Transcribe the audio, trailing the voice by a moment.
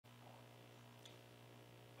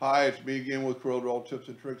Hi, it's me again with Corel Draw Tips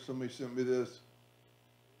and Tricks. Somebody sent me this.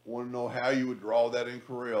 Want to know how you would draw that in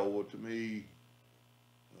Corel? Well, to me,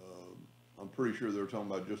 I'm pretty sure they're talking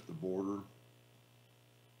about just the border.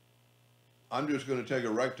 I'm just going to take a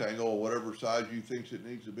rectangle, whatever size you think it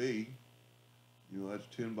needs to be. You know, that's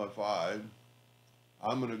 10 by 5.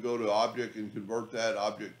 I'm going to go to Object and convert that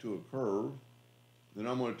object to a curve. Then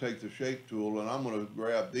I'm going to take the Shape tool and I'm going to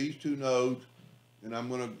grab these two nodes, and I'm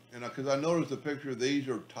going to, because I noticed the picture, these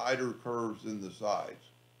are tighter curves than the sides.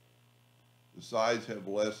 The sides have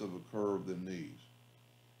less of a curve than these.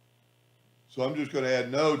 So I'm just going to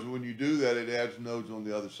add nodes. When you do that, it adds nodes on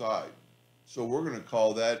the other side. So we're going to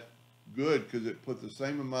call that good because it put the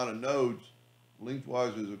same amount of nodes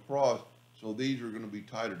lengthwise as across. So these are going to be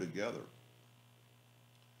tighter together.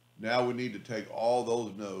 Now we need to take all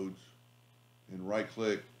those nodes and right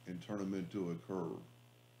click and turn them into a curve.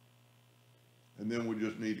 And then we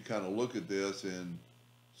just need to kind of look at this and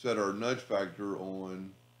set our nudge factor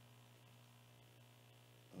on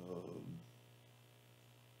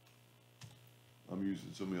I'm using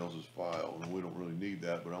somebody else's file and we don't really need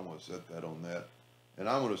that, but I'm going to set that on that. And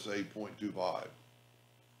I'm going to say 0.25.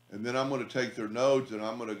 And then I'm going to take their nodes and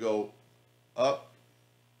I'm going to go up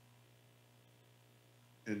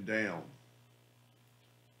and down,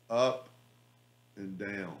 up and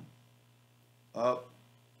down, up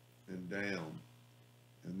and down,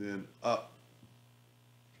 and then up.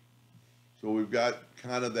 So we've got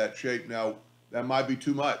kind of that shape. Now that might be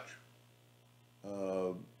too much.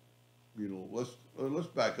 You know, let's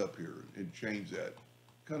back up here and change that,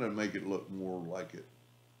 kind of make it look more like it.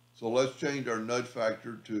 So let's change our nudge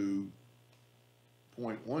factor to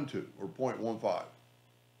 0.12 or 0.15.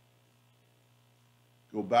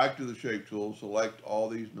 Go back to the Shape tool, select all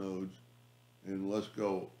these nodes, and let's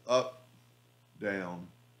go up, down,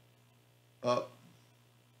 up,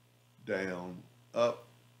 down, up,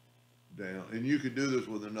 down. And you could do this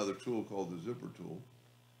with another tool called the zipper tool.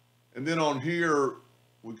 And then on here,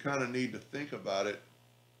 we kind of need to think about it,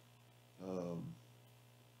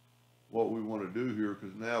 what we want to do here,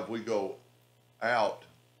 because now if we go out,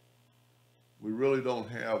 we really don't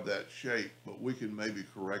have that shape, but we can maybe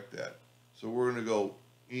correct that. So we're going to go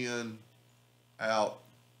in, out,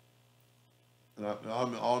 and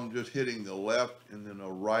I'm just hitting the left and then the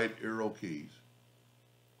right arrow keys.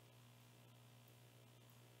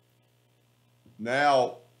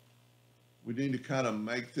 Now, we need to kind of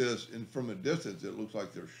make this, and from a distance, it looks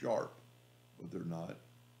like they're sharp, but they're not.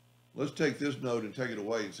 Let's take this node and take it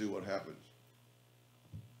away and see what happens.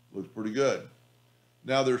 Looks pretty good.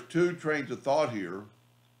 Now, there's two trains of thought here.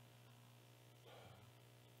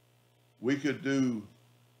 We could do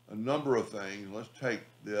a number of things. Let's take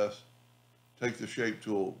this, take the Shape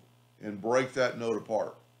tool, and break that node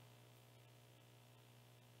apart.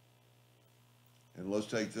 And let's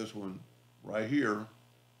take this one right here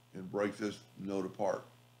and break this node apart.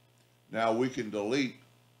 Now we can delete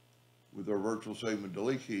with our virtual segment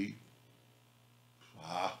delete key,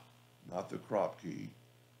 not the crop key,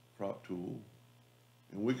 crop tool,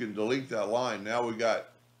 and we can delete that line. Now we got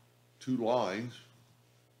two lines,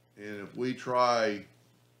 and if we try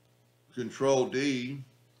Control D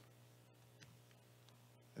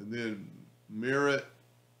and then mirror it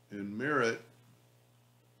and mirror it,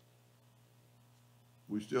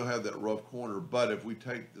 we still have that rough corner. But if we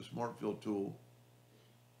take the Smart Fill tool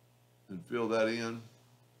and fill that in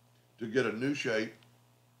to get a new shape,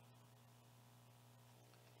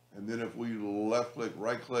 and then if we left click,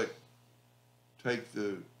 right click, take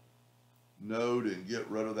the node and get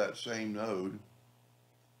rid of that same node,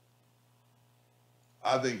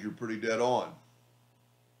 I think you're pretty dead on.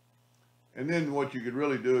 And then what you could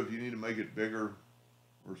really do, if you need to make it bigger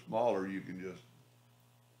or smaller, you can just,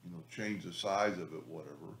 you know, change the size of it,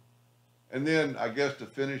 whatever. And then I guess to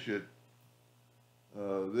finish it,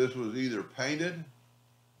 this was either painted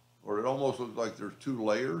or it almost looks like there's two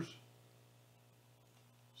layers.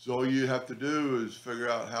 So all you have to do is figure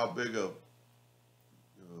out how big a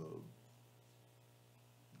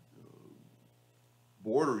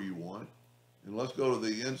border you want. And let's go to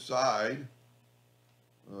the inside,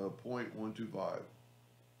 0.125.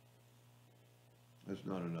 That's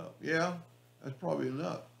not enough. Yeah, that's probably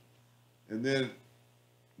enough. And then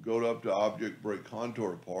go up to Object, break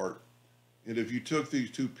contour apart. And if you took these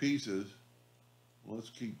two pieces, let's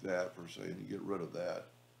keep that for a second and get rid of that.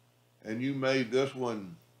 And you made this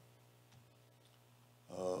one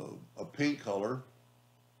a pink color.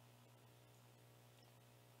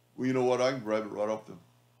 Well, you know what? I can grab it right off the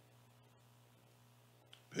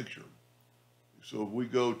picture. So if we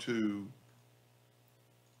go to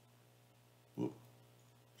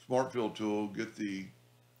Smart Fill tool, get the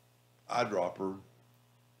eyedropper,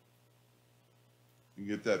 You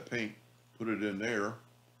get that paint, put it in there,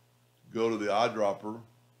 go to the eyedropper,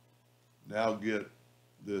 now get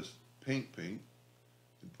this pink and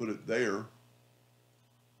put it there.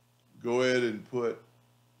 Go ahead and let's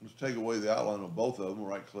take away the outline of both of them,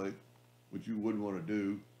 right click, which you wouldn't want to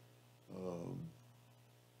do,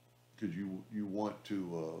 because you want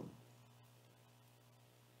to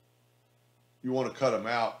cut them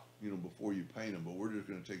out, before you paint them, but we're just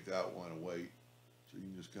going to take the outline away so you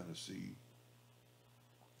can just kind of see.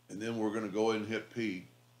 And then we're going to go ahead and hit P,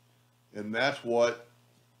 and that's what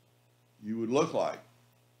you would look like.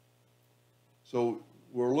 So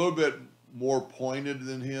we're a little bit more pointed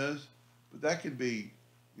than his, but that could be,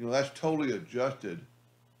 that's totally adjusted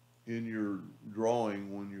in your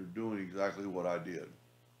drawing when you're doing exactly what I did.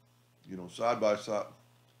 Side by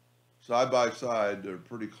side, they're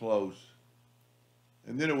pretty close.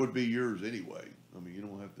 And then it would be yours anyway. I mean, you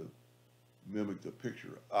don't have to mimic the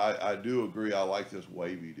picture. I do agree, I like this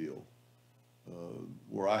wavy deal,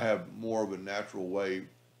 where I have more of a natural wave.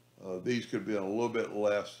 These could be a little bit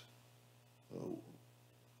less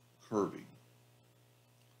curvy.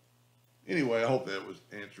 Anyway, I hope that was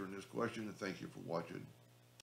answering this question, and thank you for watching.